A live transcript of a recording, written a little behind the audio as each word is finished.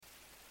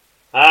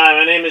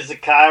My name is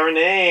Zakai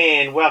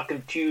Renee, and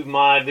welcome to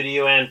my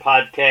video and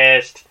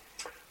podcast,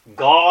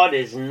 God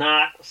is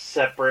not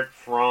separate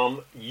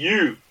from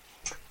you.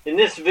 In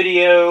this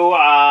video,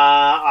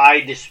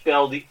 I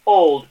dispel the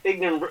old,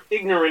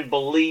 ignorant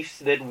beliefs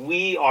that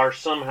we are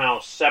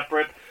somehow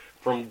separate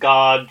from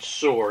God's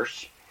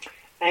source,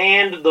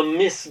 and the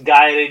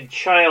misguided,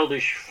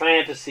 childish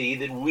fantasy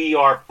that we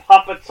are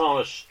puppets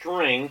on a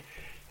string,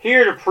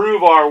 here to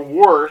prove our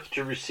worth,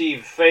 to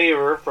receive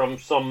favor from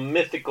some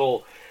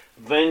mythical,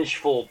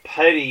 vengeful,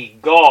 petty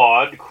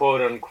God,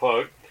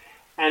 quote-unquote,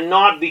 and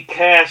not be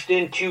cast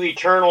into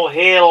eternal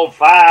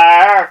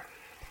hellfire,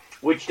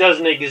 which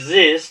doesn't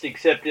exist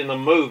except in the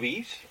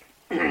movies.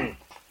 And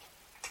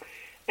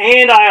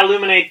I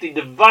illuminate the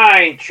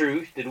divine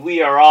truth that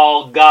we are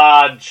all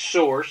God's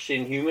source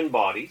in human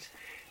bodies,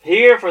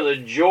 here for the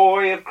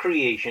joy of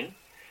creation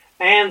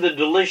and the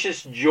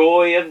delicious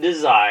joy of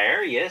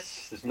desire.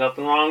 Yes, there's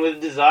nothing wrong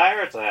with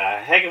desire. It's a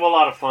heck of a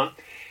lot of fun.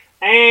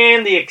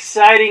 And the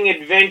exciting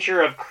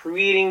adventure of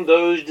creating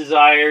those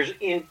desires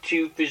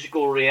into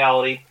physical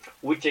reality,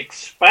 which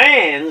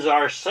expands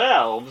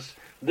ourselves,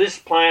 this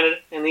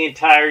planet, and the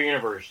entire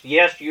universe.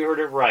 Yes, you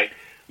heard it right.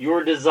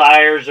 Your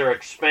desires are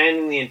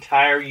expanding the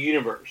entire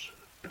universe.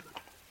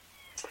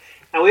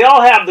 And we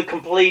all have the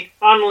complete,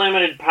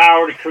 unlimited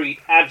power to create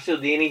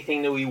absolutely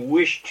anything that we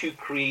wish to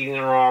create in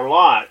our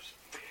lives.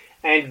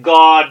 And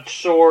God,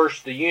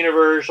 Source, the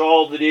universe,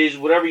 all that is,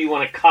 whatever you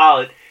want to call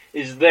it,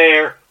 is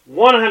there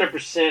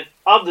 100%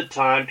 of the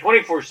time,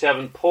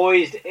 24/7,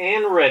 poised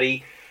and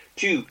ready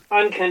to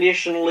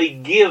unconditionally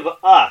give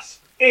us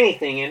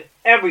anything and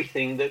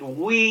everything that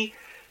we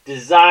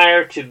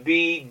desire to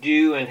be,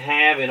 do, and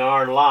have in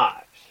our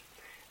lives.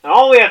 And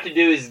all we have to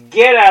do is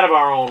get out of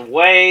our own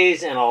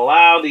ways and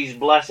allow these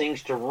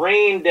blessings to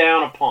rain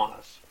down upon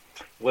us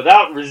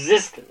without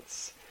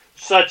resistance,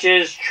 such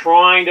as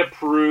trying to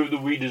prove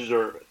that we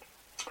deserve it.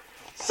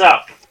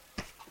 So,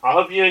 I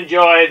hope you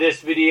enjoy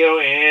this video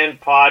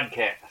and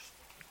podcast.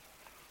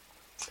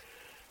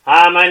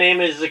 Hi, my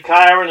name is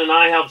Zakai, and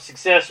I help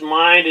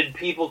success-minded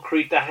people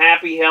create the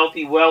happy,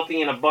 healthy,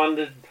 wealthy, and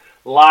abundant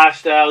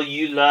lifestyle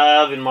you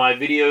love in my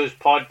videos,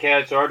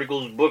 podcasts,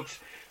 articles, books,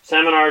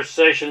 seminars,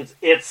 sessions,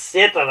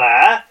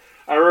 etc.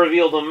 I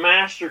reveal the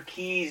master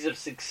keys of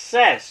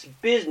success,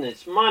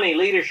 business, money,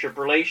 leadership,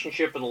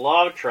 relationship, and the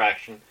law of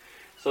attraction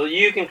so that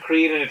you can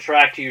create and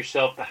attract to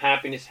yourself the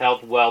happiness,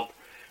 health, wealth,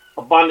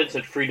 abundance,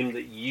 and freedom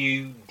that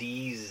you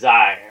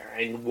desire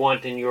and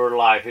want in your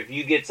life. If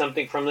you get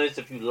something from this,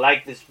 if you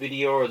like this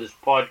video or this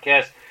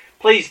podcast,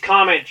 please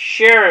comment,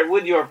 share it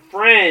with your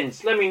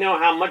friends. Let me know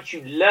how much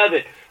you love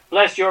it.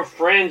 Bless your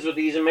friends with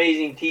these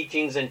amazing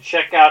teachings, and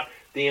check out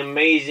the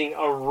amazing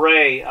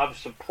array of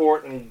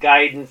support and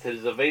guidance that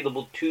is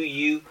available to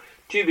you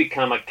to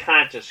become a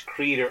conscious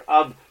creator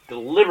of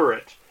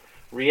deliberate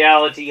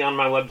reality on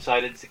my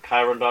website at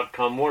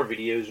zakairon.com. More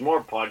videos,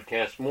 more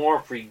podcasts, more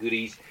free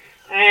goodies.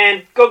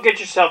 And go get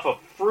yourself a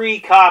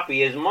free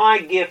copy as my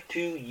gift to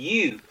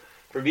you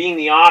for being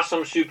the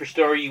awesome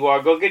superstar you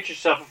are. Go get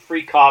yourself a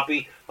free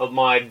copy of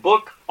my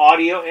book,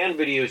 audio, and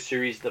video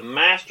series, The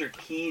Master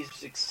Keys of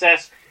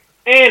Success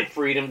and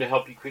Freedom, to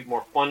help you create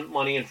more fun,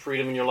 money, and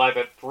freedom in your life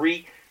at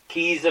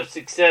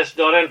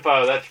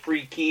freekeysofsuccess.info. That's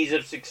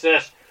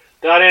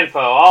freekeysofsuccess.info.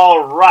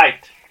 All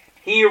right,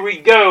 here we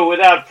go.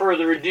 Without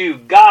further ado,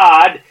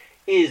 God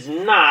is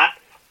not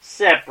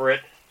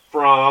separate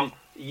from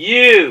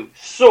you.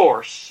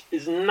 Source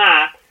is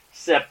not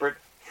separate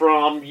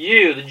from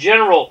you. The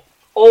general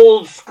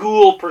old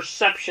school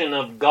perception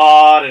of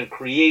God and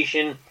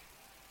creation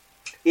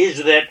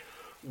is that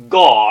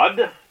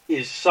God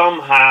is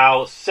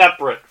somehow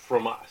separate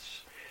from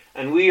us,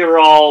 and we are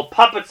all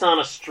puppets on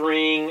a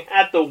string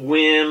at the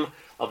whim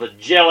of a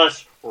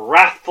jealous,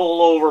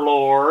 wrathful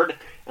overlord,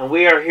 and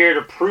we are here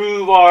to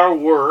prove our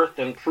worth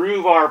and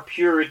prove our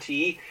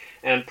purity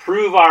and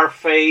prove our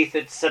faith,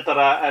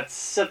 etc.,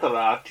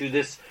 etc., to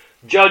this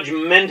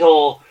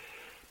judgmental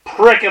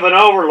prick of an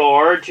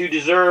overlord to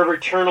deserve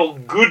eternal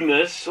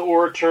goodness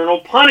or eternal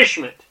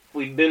punishment.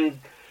 We've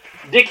been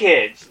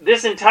dickheads.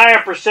 This entire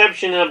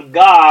perception of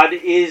God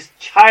is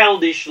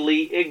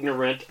childishly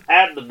ignorant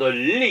at the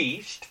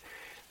least,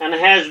 and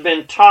has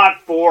been taught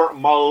for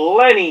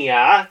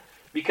millennia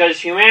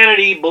because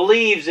humanity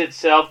believes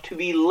itself to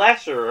be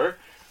lesser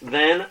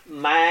than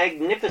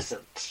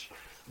magnificent.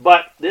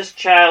 But this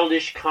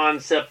childish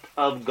concept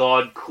of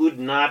God could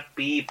not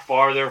be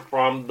farther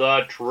from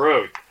the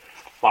truth.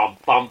 Bum,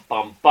 bum,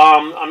 bum,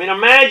 bum. I mean,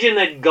 imagine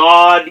that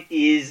God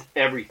is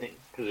everything,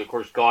 because of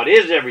course God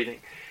is everything.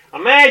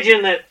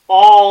 Imagine that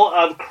all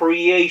of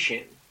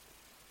creation,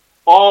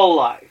 all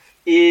life,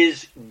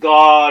 is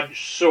God's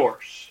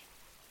source.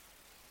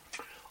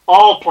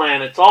 All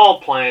planets,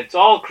 all plants,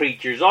 all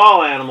creatures,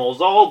 all animals,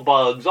 all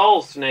bugs,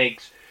 all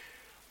snakes,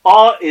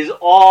 all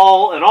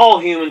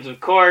humans, of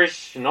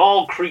course, and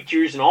all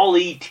creatures and all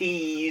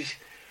ETs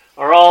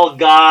are all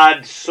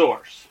God's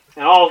source.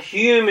 And all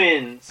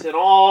humans and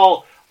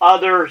all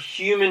other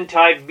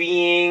human-type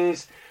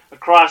beings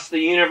across the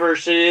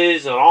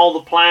universes and all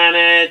the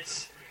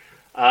planets,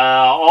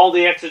 All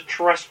the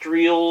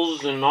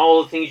extraterrestrials and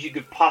all the things you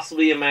could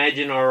possibly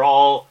imagine are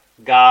all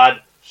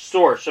God's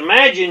source.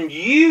 Imagine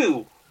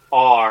you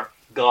are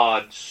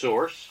God's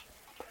source.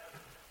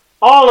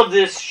 All of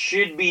this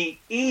should be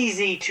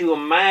easy to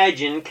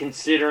imagine,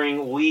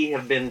 considering we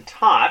have been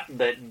taught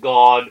that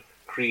God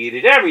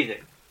created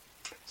everything.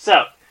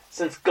 So,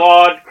 since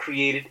God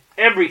created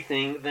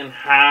everything, then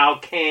how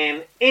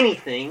can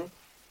anything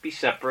be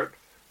separate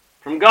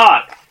from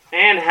God?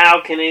 And how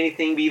can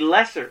anything be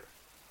lesser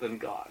than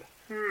God?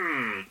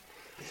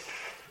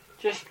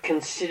 Just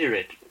consider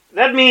it.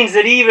 That means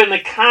that even the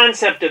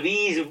concept of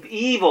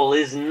evil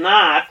is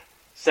not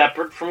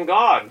separate from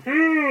God.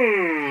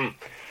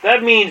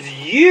 That means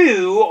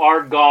you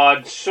are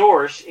God's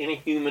source in a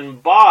human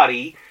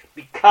body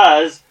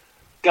because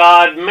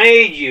God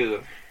made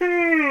you.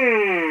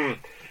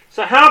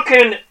 So how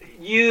can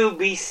you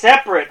be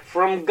separate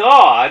from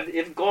God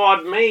if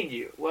God made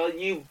you? Well,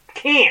 you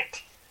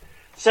can't.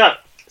 So,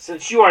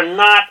 since you are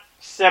not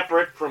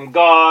separate from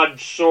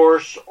God's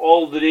source,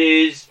 all that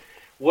is,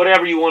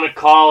 whatever you want to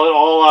call it,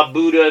 Allah,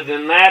 Buddha,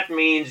 then that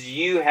means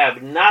you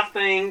have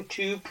nothing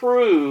to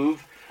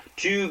prove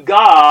to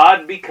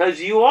God because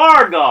you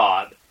are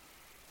God.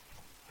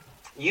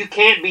 You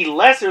can't be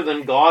lesser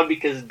than God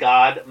because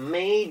God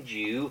made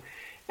you.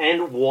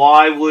 And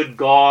why would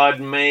God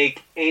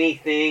make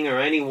anything or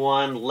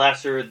anyone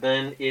lesser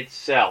than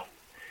itself?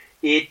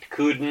 It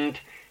couldn't,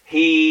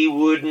 he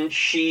wouldn't,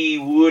 she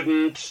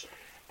wouldn't,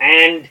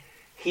 and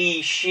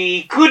he,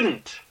 she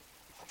couldn't.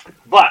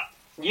 But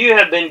you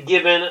have been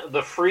given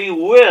the free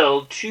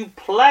will to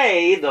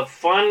play the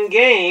fun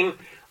game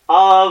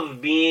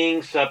of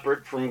being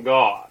separate from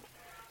God,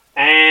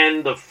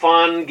 and the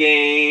fun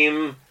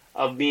game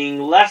of being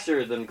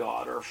lesser than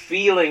God, or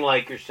feeling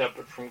like you're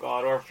separate from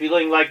God, or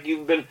feeling like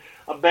you've been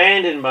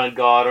abandoned by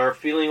God, or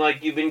feeling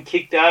like you've been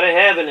kicked out of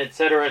heaven,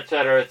 etc.,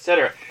 etc.,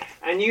 etc.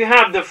 And you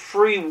have the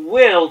free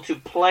will to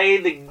play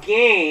the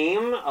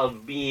game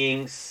of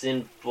being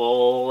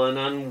sinful and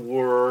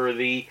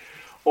unworthy,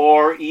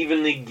 or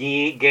even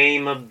the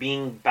game of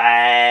being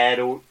bad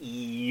or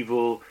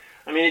evil.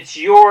 I mean, it's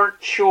your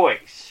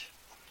choice.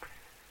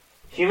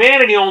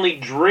 Humanity only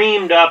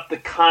dreamed up the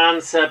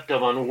concept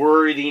of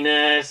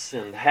unworthiness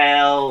and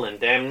hell and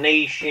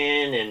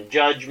damnation and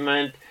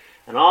judgment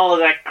and all of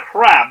that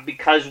crap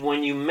because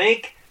when you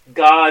make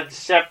God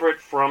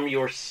separate from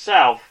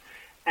yourself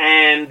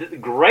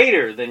and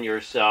greater than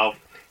yourself,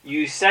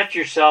 you set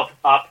yourself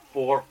up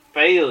for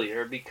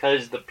failure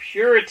because the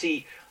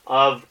purity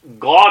of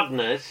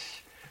Godness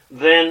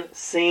then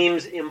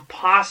seems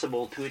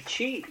impossible to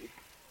achieve.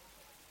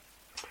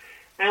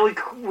 And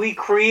we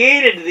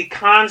created the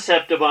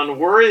concept of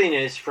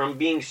unworthiness from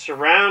being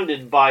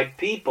surrounded by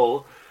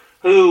people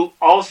who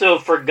also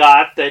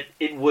forgot that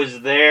it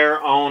was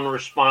their own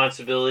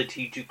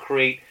responsibility to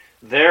create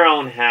their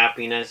own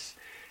happiness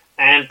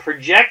and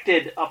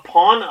projected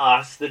upon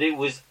us that it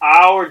was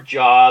our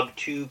job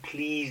to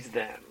please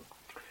them.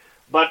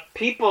 But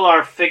people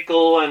are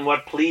fickle, and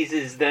what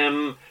pleases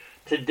them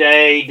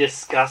today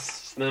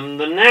disgusts them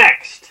the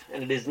next.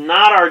 And it is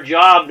not our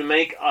job to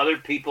make other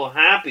people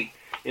happy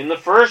in the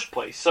first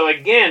place. So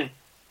again,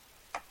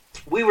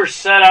 we were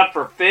set up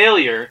for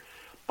failure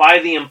by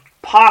the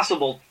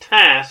impossible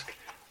task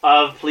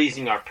of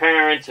pleasing our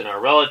parents and our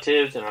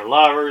relatives and our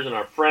lovers and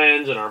our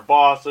friends and our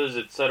bosses,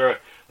 etc.,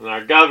 and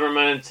our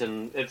governments,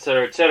 and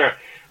etc., etc.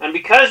 And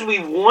because we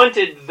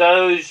wanted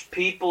those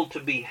people to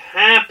be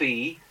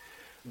happy,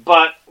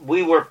 but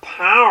we were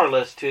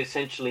powerless to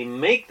essentially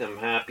make them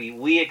happy,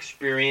 we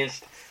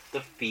experienced the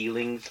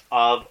feelings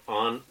of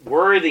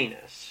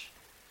unworthiness.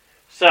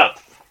 So,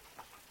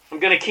 I'm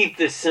going to keep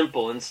this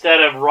simple.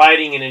 Instead of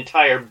writing an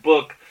entire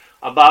book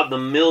about the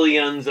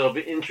millions of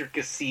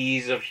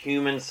intricacies of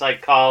human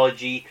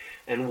psychology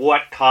and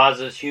what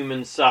causes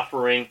human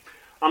suffering,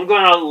 I'm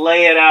going to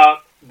lay it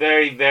out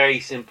very,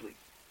 very simply.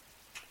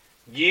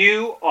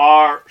 You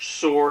are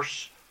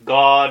Source,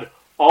 God,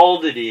 all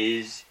that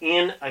is,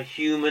 in a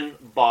human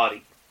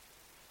body.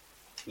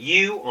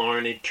 You are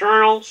an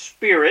eternal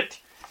spirit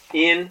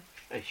in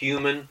a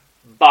human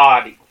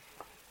body.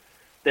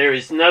 There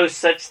is no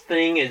such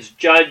thing as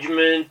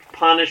judgment,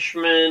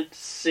 punishment,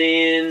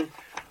 sin,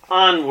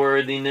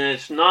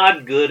 unworthiness,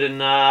 not good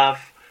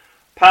enough,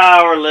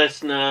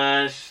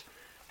 powerlessness,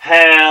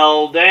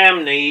 hell,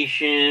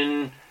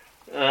 damnation,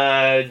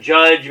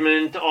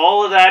 judgment,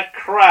 all of that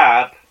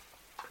crap.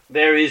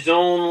 There is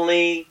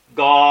only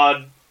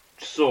God's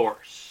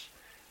source.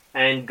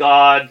 And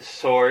God's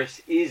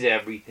source is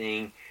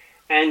everything.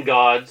 And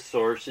God's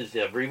source is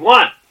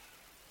everyone.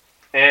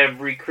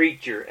 Every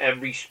creature,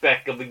 every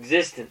speck of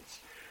existence.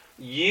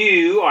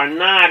 You are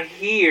not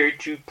here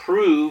to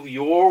prove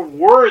your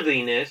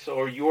worthiness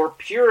or your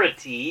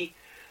purity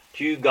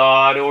to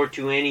God or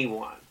to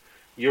anyone.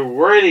 Your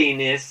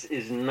worthiness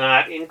is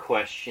not in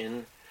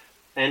question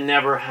and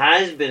never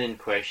has been in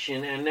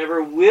question and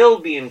never will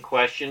be in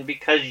question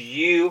because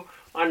you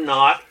are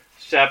not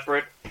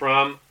separate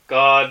from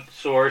God's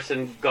source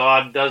and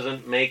God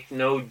doesn't make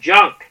no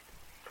junk.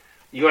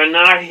 You are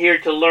not here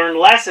to learn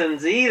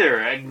lessons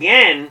either.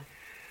 Again,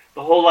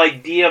 the whole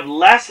idea of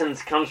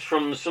lessons comes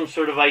from some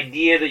sort of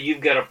idea that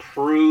you've got to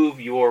prove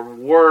your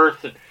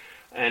worth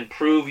and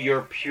prove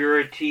your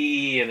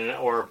purity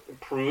or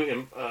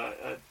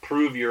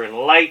prove your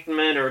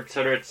enlightenment, or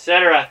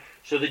etc.,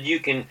 so that you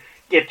can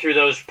get through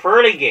those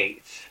pearly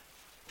gates.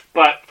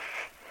 But,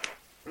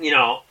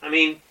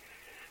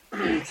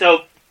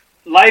 so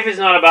life is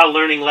not about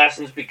learning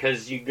lessons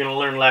because you're going to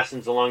learn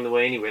lessons along the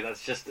way anyway.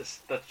 That's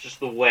just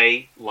the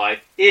way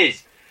life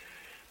is.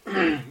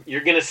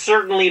 You're going to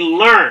certainly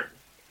learn.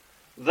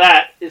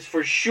 That is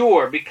for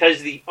sure,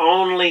 because the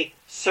only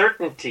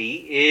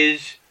certainty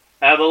is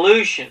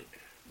evolution,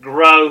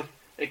 growth,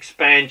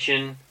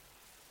 expansion,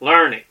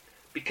 learning.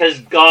 Because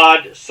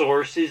God's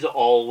source is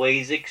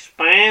always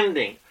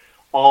expanding,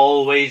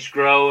 always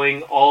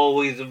growing,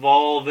 always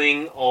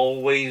evolving,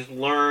 always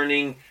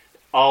learning,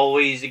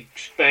 always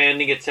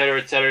expanding,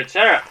 etc., etc.,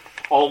 etc.,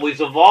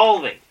 always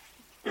evolving.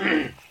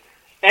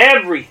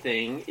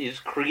 Everything is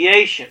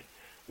creation.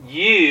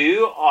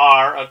 You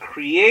are a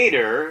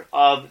creator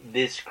of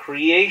this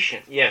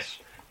creation. Yes,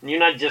 you're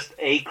not just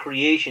a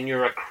creation,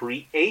 you're a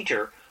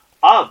creator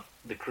of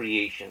the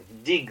creation.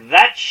 Dig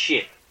that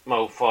shit,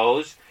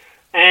 mofos.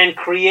 And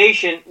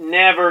creation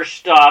never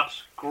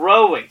stops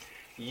growing.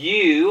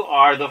 You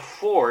are the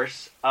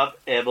force of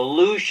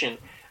evolution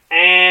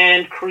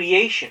and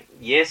creation.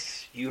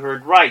 Yes, you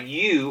heard right.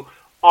 You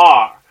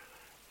are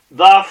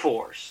the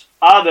force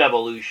of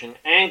evolution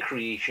and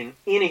creation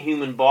in a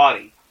human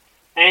body.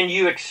 And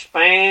you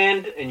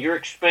expand, and you're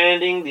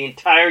expanding the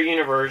entire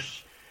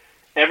universe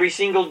every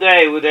single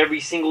day with every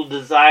single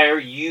desire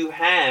you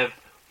have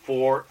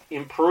for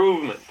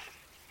improvement.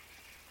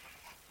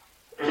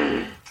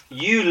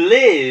 You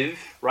live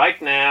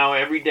right now,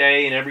 every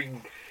day, and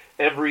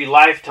every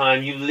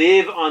lifetime, you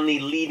live on the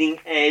leading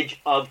edge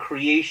of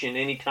creation.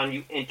 Anytime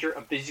you enter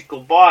a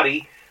physical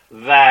body,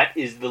 that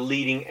is the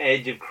leading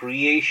edge of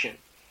creation.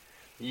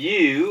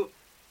 You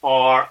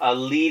are a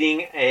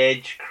leading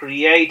edge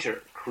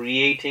creator,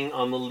 creating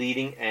on the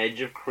leading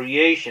edge of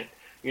creation.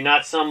 You're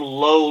not some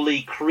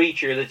lowly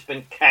creature that's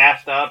been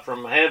cast out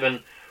from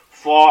heaven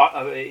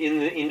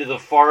into the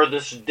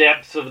farthest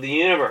depths of the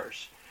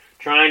universe,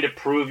 trying to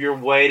prove your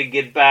way to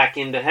get back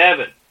into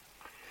heaven.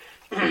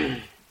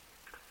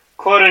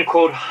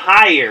 Quote-unquote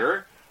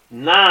higher,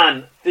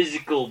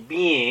 non-physical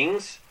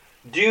beings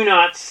do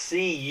not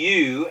see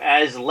you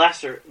as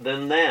lesser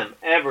than them,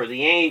 ever.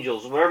 The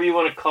angels, whatever you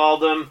want to call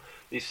them,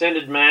 the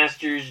ascended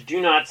masters,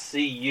 do not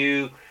see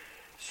you,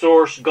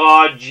 Source,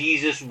 God,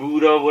 Jesus,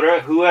 Buddha,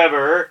 whatever,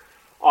 whoever,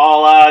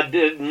 Allah,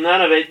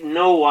 none of it,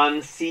 no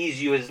one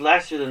sees you as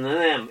lesser than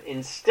them.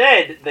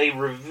 Instead, they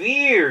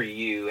revere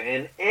you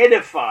and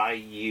edify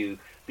you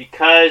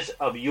because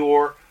of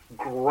your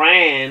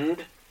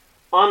grand,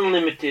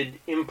 unlimited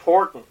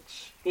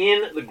importance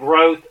in the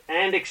growth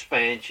and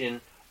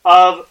expansion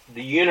of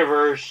the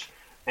universe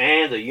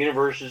and the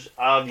universes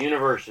of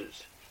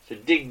universes. So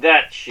dig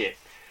that shit.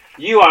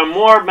 You are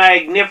more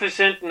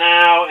magnificent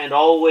now and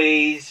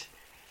always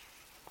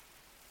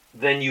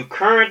than you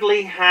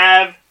currently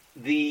have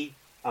the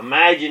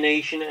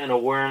imagination and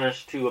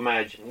awareness to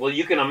imagine. Well,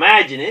 you can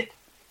imagine it,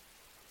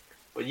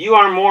 but you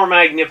are more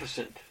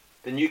magnificent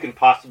than you can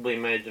possibly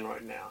imagine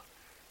right now.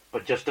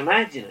 But just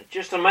imagine it.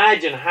 Just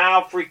imagine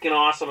how freaking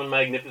awesome and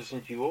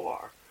magnificent you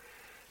are.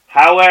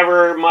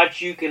 However much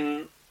you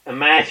can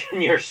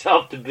imagine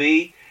yourself to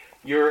be,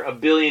 you're a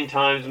billion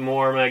times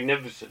more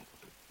magnificent.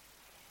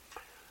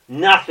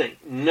 Nothing,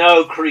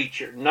 no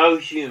creature, no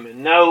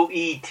human, no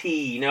ET,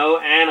 no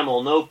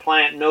animal, no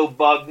plant, no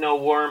bug, no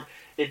worm,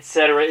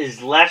 etc.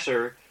 is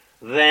lesser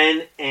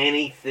than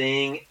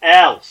anything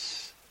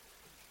else.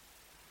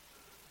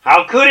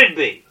 How could it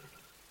be?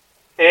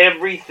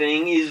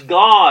 Everything is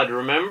God,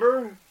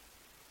 remember?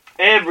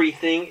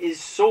 Everything is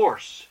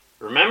source,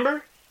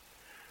 remember?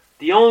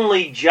 The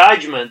only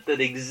judgment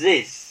that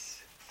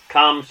exists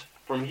comes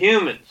from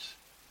humans.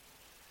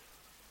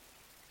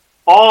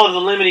 All of the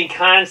limiting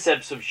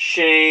concepts of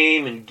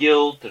shame and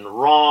guilt and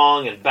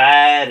wrong and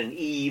bad and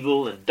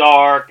evil and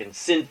dark and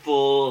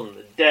sinful and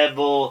the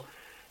devil,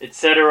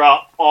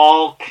 etc.,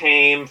 all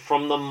came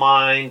from the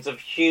minds of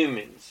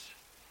humans.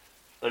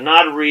 They're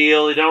not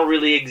real, they don't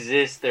really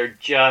exist, they're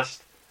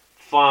just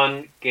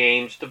fun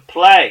games to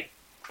play.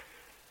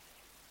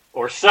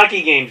 Or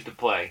sucky games to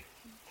play,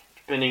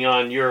 depending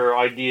on your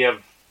idea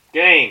of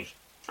games.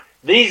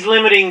 These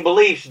limiting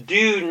beliefs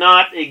do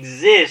not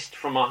exist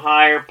from a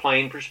higher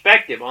plane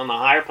perspective. On the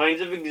higher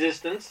planes of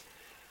existence,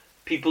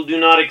 people do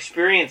not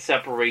experience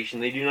separation.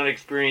 They do not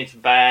experience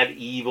bad,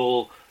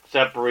 evil,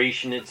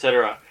 separation,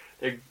 etc.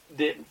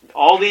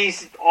 All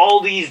these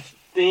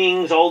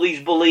things, all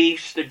these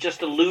beliefs, they're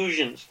just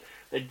illusions.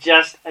 They're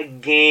just a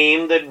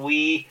game that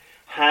we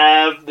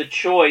have the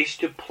choice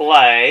to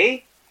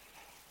play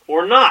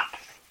or not.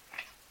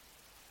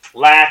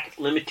 Lack,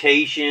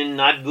 limitation,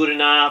 not good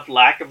enough,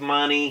 lack of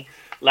money,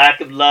 lack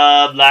of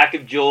love, lack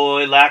of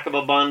joy, lack of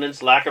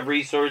abundance, lack of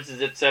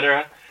resources,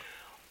 etc.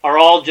 are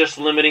all just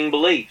limiting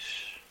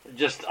beliefs,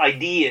 just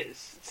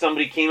ideas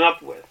somebody came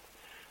up with.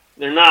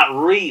 They're not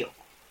real,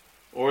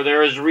 or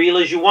they're as real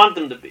as you want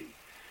them to be.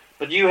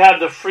 But you have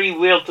the free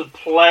will to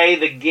play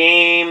the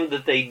game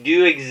that they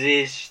do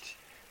exist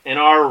and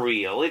are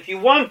real if you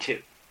want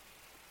to.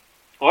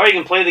 Or you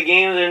can play the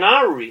game that they're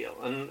not real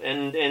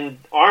and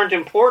aren't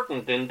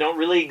important and don't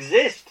really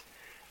exist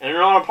and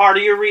are not a part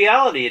of your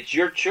reality. It's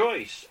your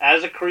choice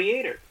as a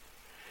creator.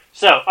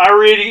 So, I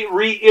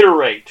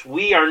reiterate,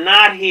 we are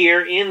not here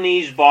in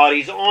these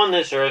bodies on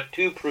this earth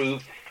to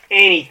prove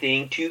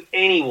anything to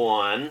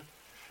anyone,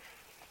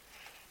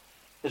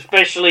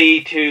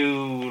 especially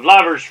to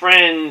lovers,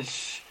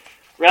 friends,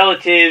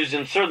 relatives,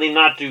 and certainly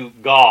not to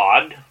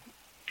God.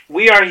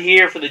 We are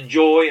here for the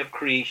joy of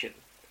creation.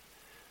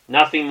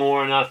 Nothing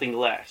more, nothing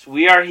less.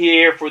 We are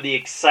here for the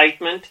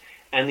excitement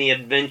and the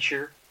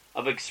adventure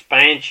of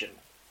expansion.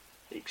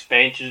 The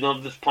expansion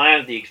of this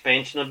planet, the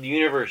expansion of the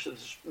universe,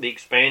 the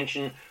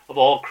expansion of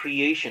all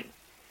creation.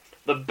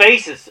 The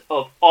basis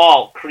of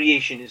all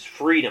creation is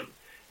freedom.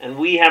 And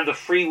we have the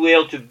free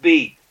will to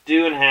be,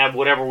 do, and have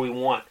whatever we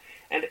want.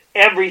 And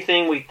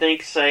everything we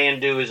think, say,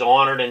 and do is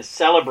honored and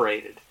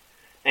celebrated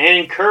and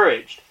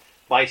encouraged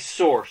by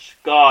Source,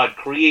 God,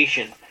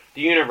 creation,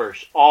 the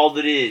universe, all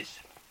that is.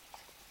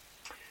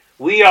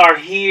 We are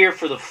here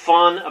for the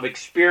fun of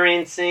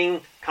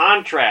experiencing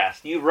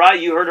contrast. You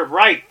heard it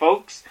right,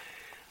 folks.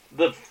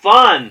 The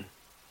fun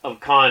of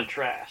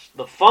contrast.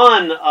 The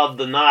fun of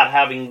the not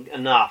having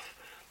enough.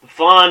 The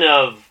fun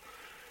of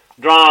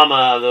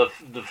drama.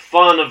 The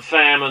fun of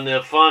famine.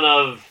 The fun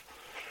of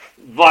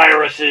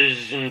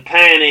viruses and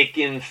panic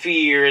and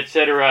fear,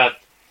 etc.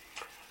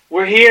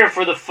 We're here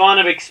for the fun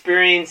of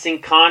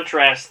experiencing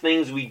contrast,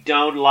 things we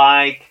don't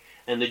like,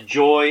 and the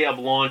joy of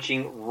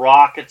launching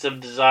rockets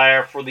of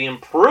desire for the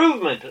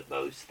improvement of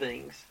those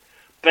things,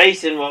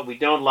 based on what we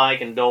don't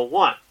like and don't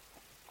want.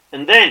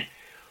 And then,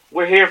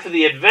 we're here for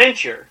the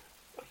adventure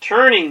of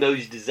turning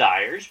those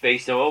desires,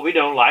 based on what we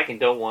don't like and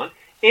don't want,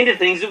 into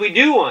things that we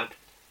do want,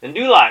 and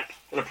do like,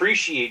 and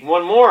appreciate, and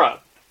want more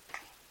of.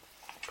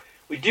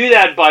 We do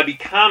that by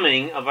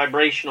becoming a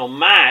vibrational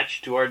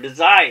match to our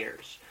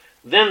desires.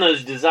 Then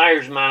those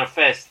desires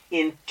manifest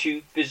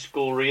into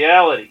physical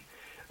reality.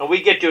 And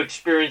we get to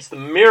experience the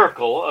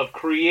miracle of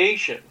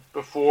creation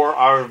before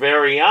our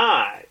very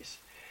eyes.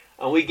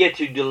 And we get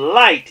to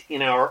delight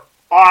in our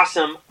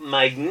awesome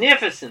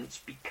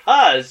magnificence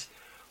because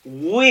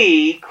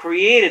we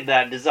created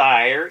that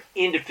desire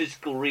into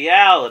physical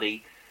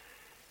reality.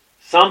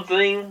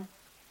 Something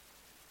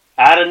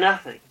out of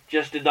nothing.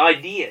 Just an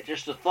idea,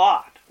 just a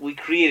thought. We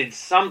created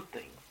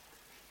something.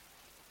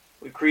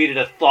 We created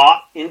a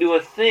thought into a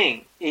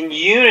thing in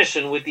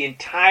unison with the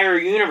entire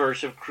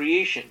universe of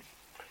creation.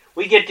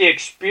 We get to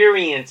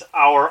experience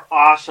our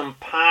awesome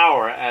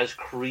power as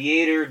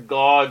creator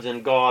gods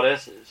and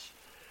goddesses.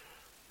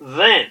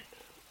 Then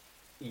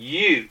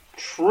you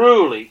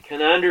truly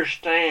can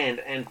understand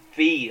and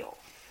feel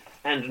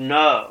and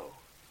know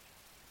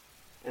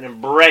and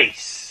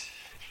embrace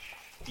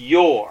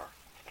your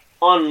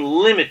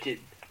unlimited,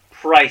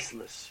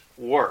 priceless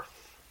worth.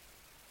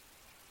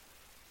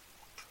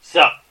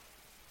 So,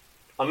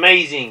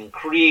 amazing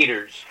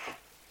creators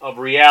of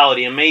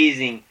reality,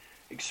 amazing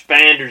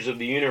expanders of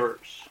the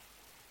universe.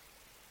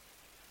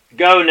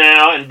 Go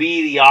now and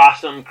be the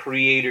awesome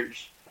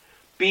creators.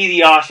 Be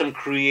the awesome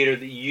creator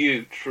that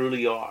you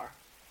truly are.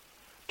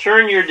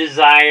 Turn your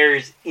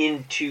desires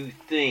into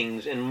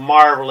things and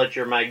marvel at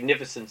your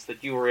magnificence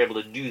that you were able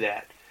to do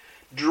that.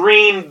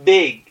 Dream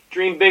big.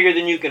 Dream bigger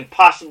than you can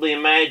possibly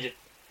imagine.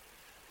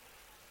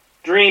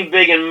 Dream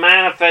big and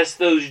manifest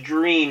those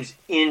dreams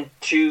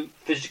into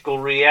physical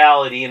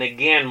reality. And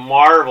again,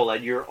 marvel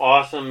at your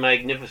awesome,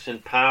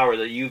 magnificent power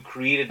that you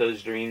created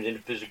those dreams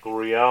into physical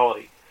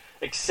reality.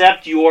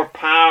 Accept your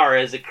power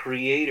as a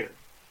creator.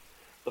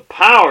 The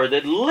power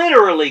that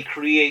literally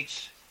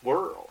creates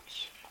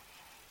worlds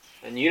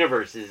and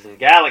universes and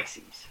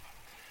galaxies.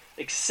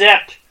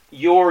 Accept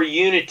your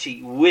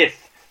unity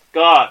with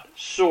God,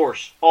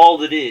 Source, all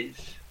that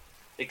is.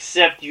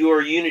 Accept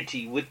your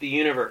unity with the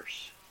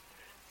universe.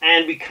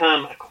 And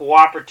become a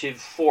cooperative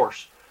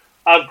force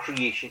of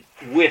creation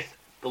with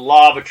the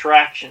law of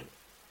attraction.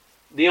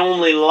 The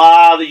only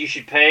law that you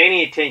should pay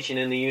any attention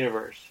in the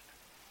universe.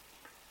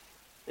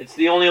 It's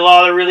the only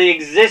law that really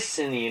exists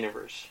in the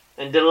universe.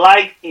 And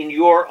delight in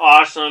your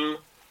awesome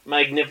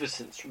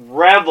magnificence.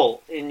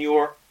 Revel in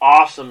your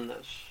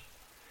awesomeness.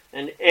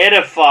 And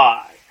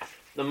edify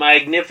the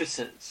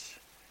magnificence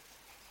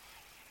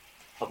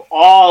of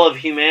all of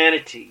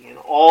humanity and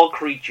all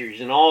creatures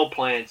and all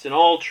plants and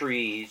all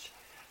trees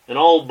and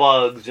all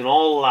bugs and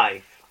all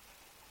life.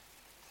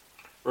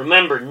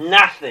 Remember,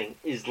 nothing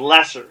is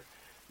lesser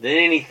than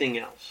anything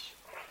else.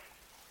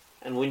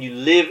 And when you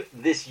live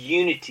this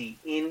unity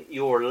in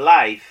your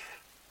life,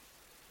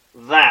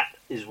 that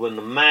is when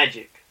the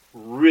magic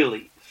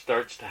really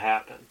starts to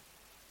happen.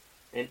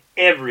 And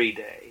every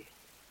day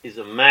is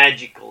a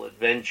magical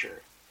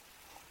adventure.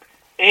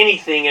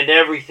 Anything and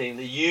everything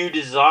that you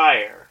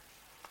desire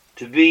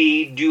to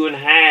be, do, and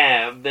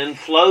have then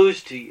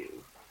flows to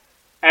you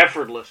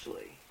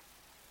effortlessly.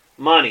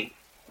 Money,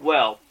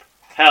 wealth,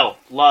 health,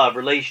 love,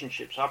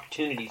 relationships,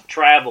 opportunities,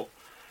 travel,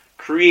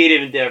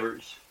 creative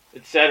endeavors,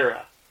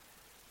 etc.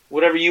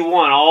 Whatever you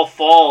want all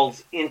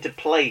falls into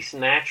place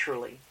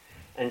naturally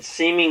and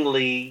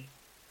seemingly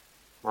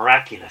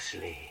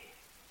miraculously.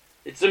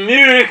 It's a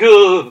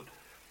miracle,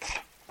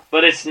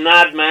 but it's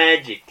not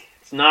magic.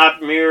 It's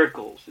not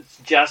miracles. It's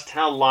just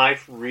how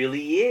life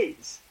really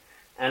is,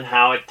 and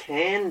how it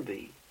can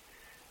be,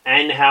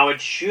 and how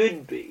it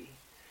should be,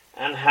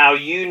 and how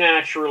you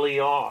naturally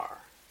are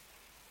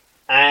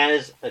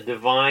as a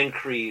divine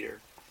creator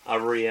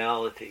of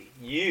reality.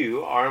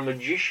 You are a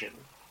magician.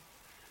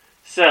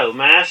 So,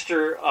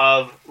 master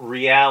of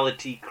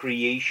reality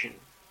creation.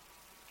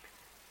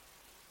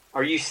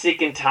 Are you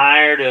sick and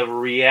tired of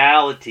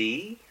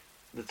reality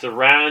that's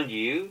around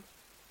you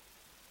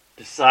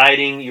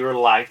deciding your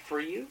life for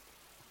you?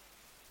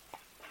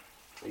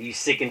 Are you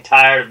sick and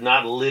tired of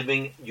not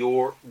living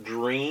your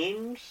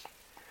dreams?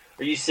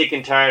 Are you sick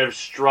and tired of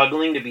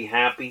struggling to be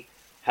happy,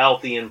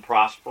 healthy, and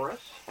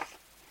prosperous?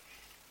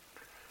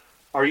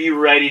 Are you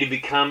ready to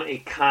become a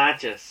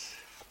conscious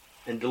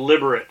and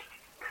deliberate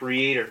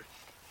creator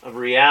of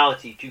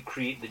reality to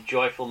create the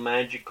joyful,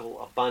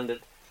 magical,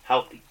 abundant,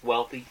 healthy,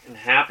 wealthy, and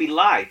happy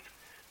life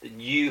that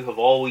you have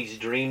always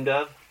dreamed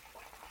of?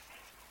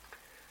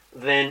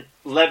 Then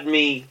let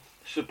me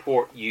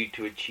support you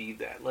to achieve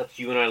that. Let's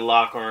you and I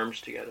lock arms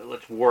together.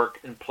 Let's work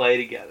and play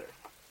together.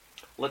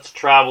 Let's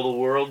travel the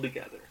world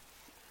together.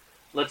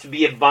 Let's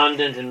be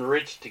abundant and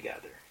rich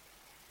together.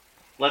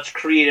 Let's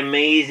create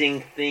amazing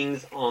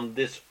things on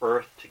this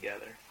earth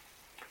together.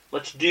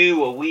 Let's do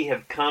what we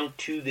have come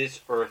to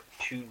this earth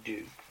to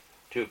do,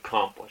 to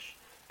accomplish,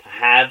 to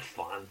have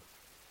fun,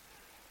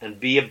 and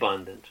be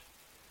abundant,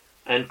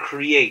 and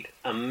create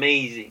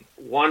amazing,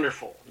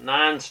 wonderful,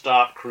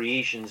 non-stop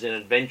creations and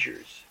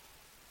adventures.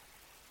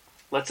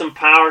 Let's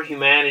empower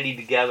humanity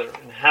together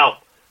and help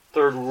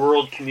third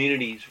world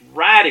communities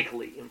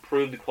radically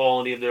improve the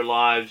quality of their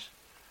lives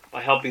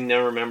by helping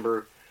them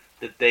remember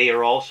that they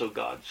are also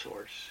God's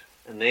source,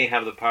 and they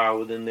have the power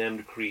within them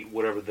to create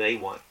whatever they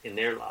want in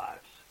their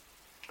lives.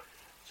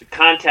 So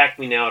contact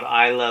me now at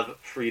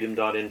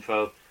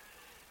ilovefreedom.info,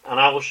 and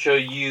I will show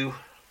you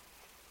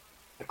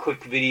a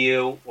quick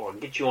video or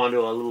get you onto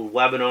a little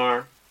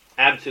webinar,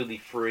 absolutely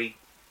free,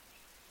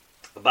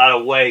 about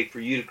a way for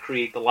you to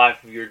create the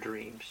life of your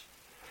dreams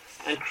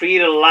and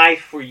create a life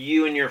for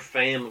you and your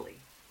family,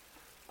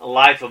 a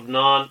life of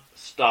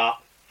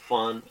non-stop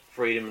fun,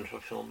 freedom, and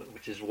fulfillment,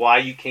 which is why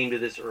you came to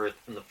this earth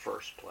in the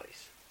first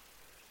place.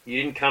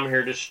 You didn't come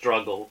here to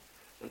struggle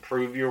and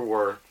prove your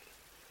worth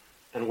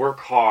and work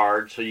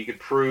hard so you could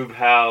prove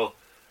how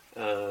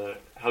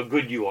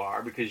good you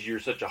are because you're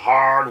such a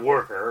hard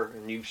worker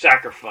and you've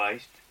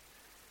sacrificed.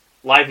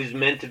 Life is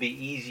meant to be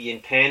easy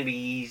and can be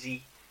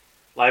easy.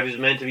 Life is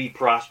meant to be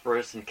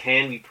prosperous and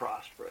can be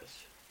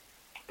prosperous.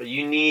 But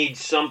you need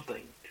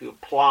something to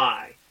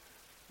apply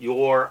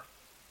your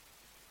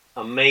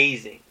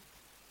amazing,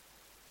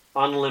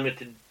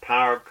 unlimited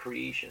power of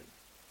creation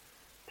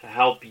to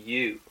help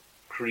you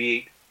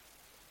create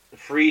the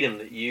freedom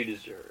that you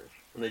deserve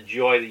and the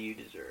joy that you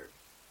deserve.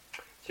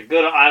 So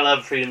go to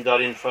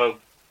ilovefreedom.info.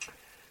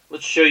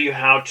 Let's show you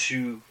how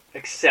to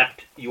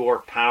accept your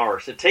power.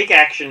 So take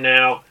action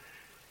now,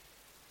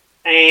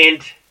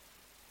 and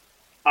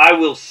I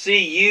will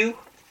see you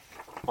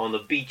on the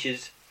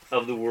beaches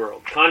of the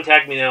world.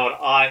 Contact me now at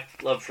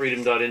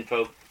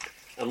ilovefreedom.info,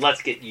 and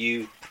let's get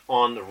you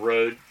on the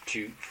road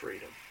to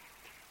freedom.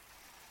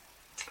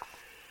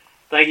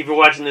 Thank you for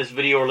watching this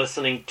video or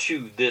listening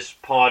to this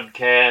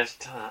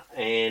podcast.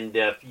 And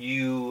if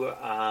you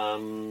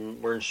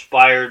were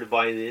inspired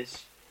by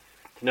this,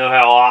 to know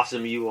how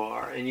awesome you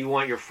are, and you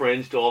want your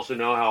friends to also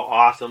know how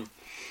awesome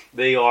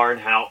they are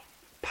and how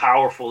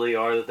powerful they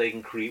are, that they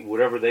can create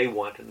whatever they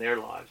want in their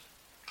lives,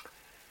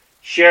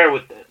 share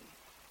with them.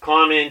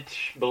 Comment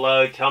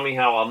below. Tell me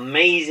how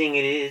amazing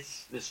it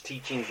is, this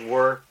teaching's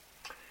work.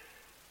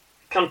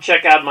 Come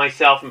check out my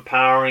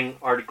self-empowering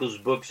articles,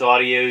 books,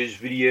 audios,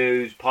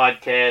 videos,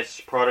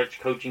 podcasts, products,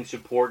 coaching,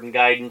 support, and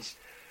guidance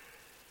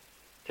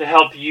to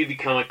help you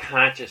become a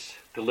conscious,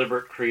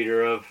 deliberate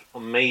creator of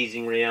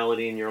amazing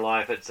reality in your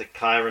life at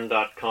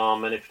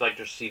ZaKaiRan.com. And if you'd like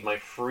to receive my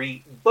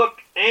free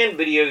book and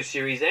video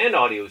series and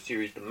audio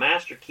series, The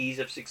Master Keys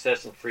of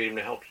Success and Freedom,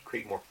 to help you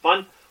create more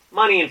fun,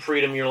 money, and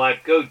freedom in your life,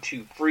 go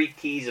to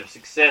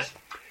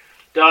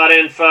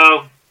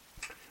freekeysofsuccess.info.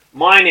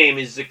 My name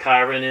is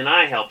ZaKaiRan, and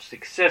I help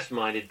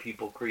success-minded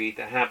people create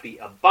the happy,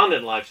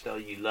 abundant lifestyle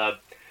you love.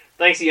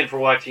 Thanks again for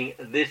watching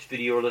this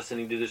video or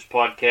listening to this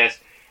podcast,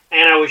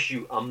 and I wish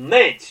you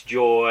immense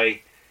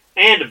joy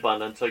and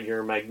abundance on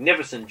your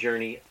magnificent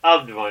journey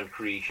of divine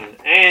creation.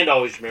 And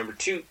always remember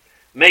to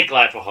make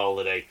life a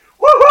holiday.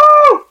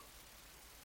 Woohoo!